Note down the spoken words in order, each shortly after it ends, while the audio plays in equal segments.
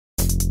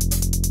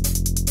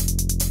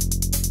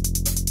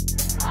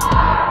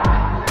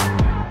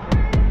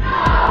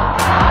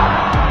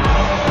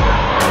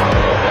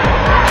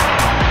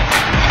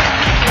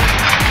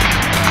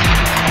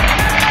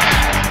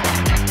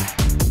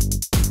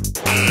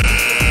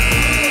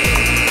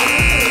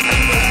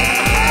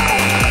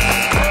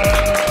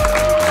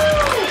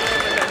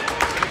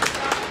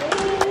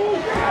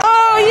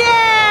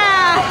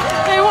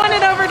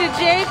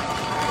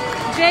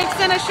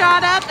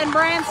shot up, and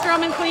Brian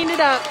Stroman cleaned it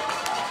up.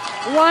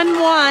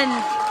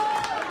 1-1.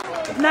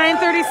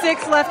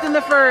 9:36 left in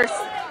the first.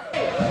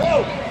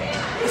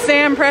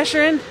 Sam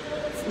pressuring.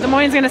 Des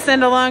Moines going to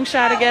send a long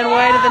shot again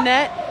wide of the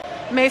net.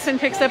 Mason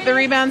picks up the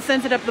rebound,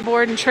 sends it up the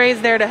board, and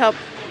Trey's there to help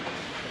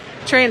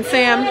Trey and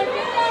Sam.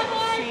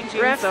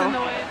 Refs in the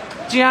way.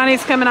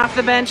 Gianni's coming off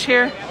the bench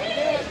here.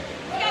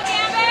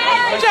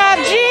 Good job,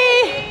 G!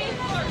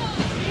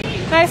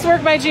 Nice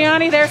work by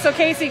Gianni there so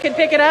Casey could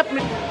pick it up.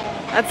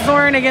 That's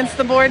Zoran against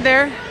the board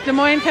there. Des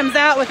Moines comes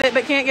out with it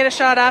but can't get a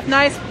shot off.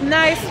 Nice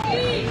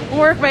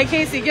work by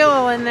Casey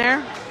Gillill in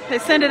there. They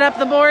send it up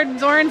the board.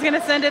 Zoran's going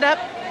to send it up.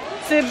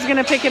 Sib's going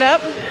to pick it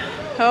up.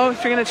 Oh,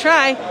 they're going to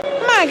try.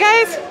 Come on,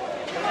 guys.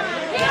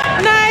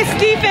 Nice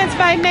defense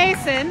by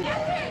Mason.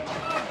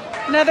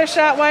 Another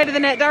shot wide of the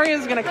net.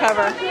 Dario's going to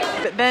cover.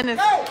 But Ben is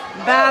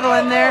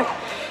battling there.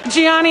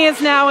 Gianni is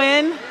now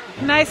in.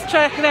 Nice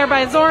check there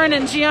by Zoran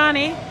and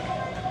Gianni.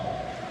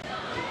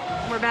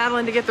 We're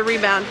battling to get the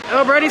rebound.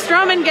 Oh, Brody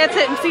Stroman gets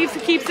it and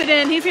keeps it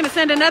in. He's going to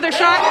send another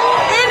shot.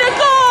 And a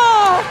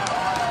goal!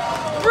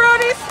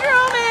 Brody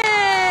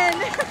Stroman!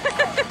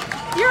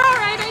 You're all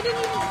right. I didn't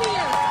even see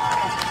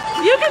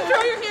you. You can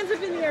throw your hands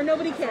up in the air.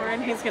 Nobody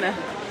can. He's going to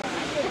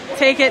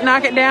take it,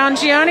 knock it down.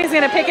 Gianni's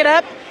going to pick it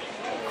up.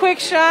 Quick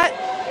shot.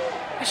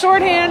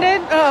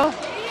 Short-handed. Oh.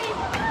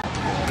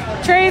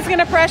 Trey's going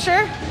to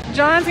pressure.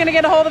 John's going to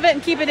get a hold of it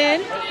and keep it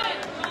in.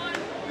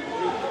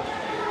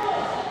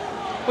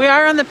 We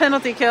are on the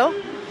penalty kill,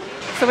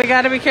 so we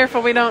got to be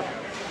careful we don't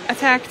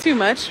attack too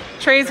much.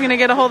 Trey's going to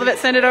get a hold of it,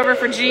 send it over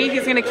for G.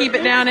 He's going to keep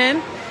it down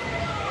in.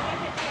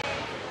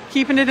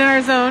 Keeping it in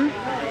our zone.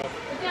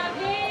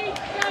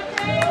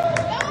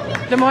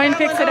 Des Moines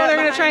picks it up. They're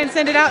going to try and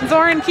send it out.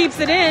 Zoran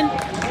keeps it in.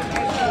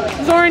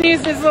 Zoran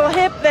used his little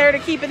hip there to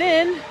keep it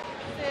in,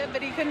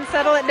 but he couldn't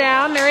settle it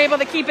down. They're able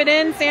to keep it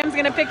in. Sam's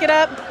going to pick it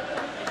up,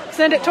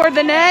 send it toward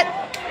the net.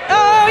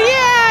 Oh,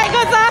 yeah! It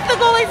goes off the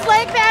goalie's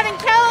leg pad, and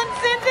Kellen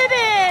sends it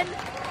in.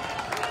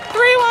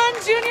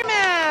 3-1 Junior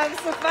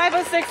Mavs with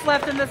 5:06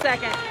 left in the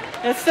second.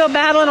 It's still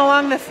battling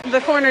along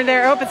the corner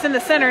there. Oh, it's in the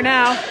center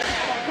now.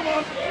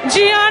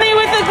 Gianni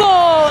with the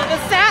goal. It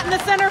was sat in the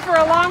center for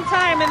a long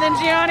time, and then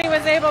Gianni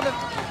was able to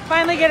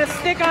finally get a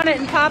stick on it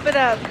and pop it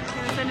up. He's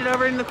going to send it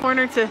over in the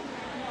corner to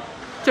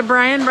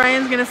Brian.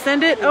 Brian's going to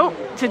send it,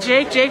 to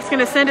Jake. Jake's going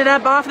to send it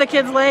up off the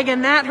kid's leg,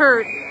 and that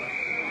hurt.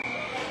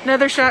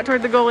 Another shot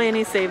toward the goalie, and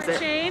he saves it.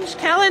 Change.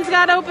 Kellen's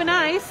got open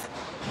ice.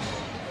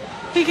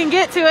 He can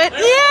get to it.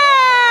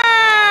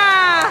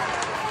 Yeah!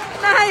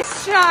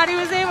 Nice shot. He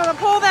was able to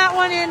pull that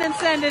one in and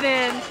send it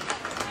in.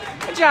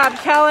 Good job,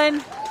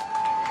 Kellen.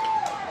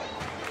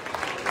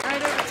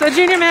 So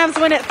Junior Mavs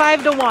win at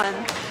 5-1.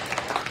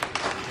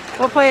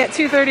 We'll play at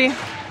 2:30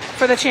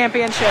 for the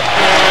championship.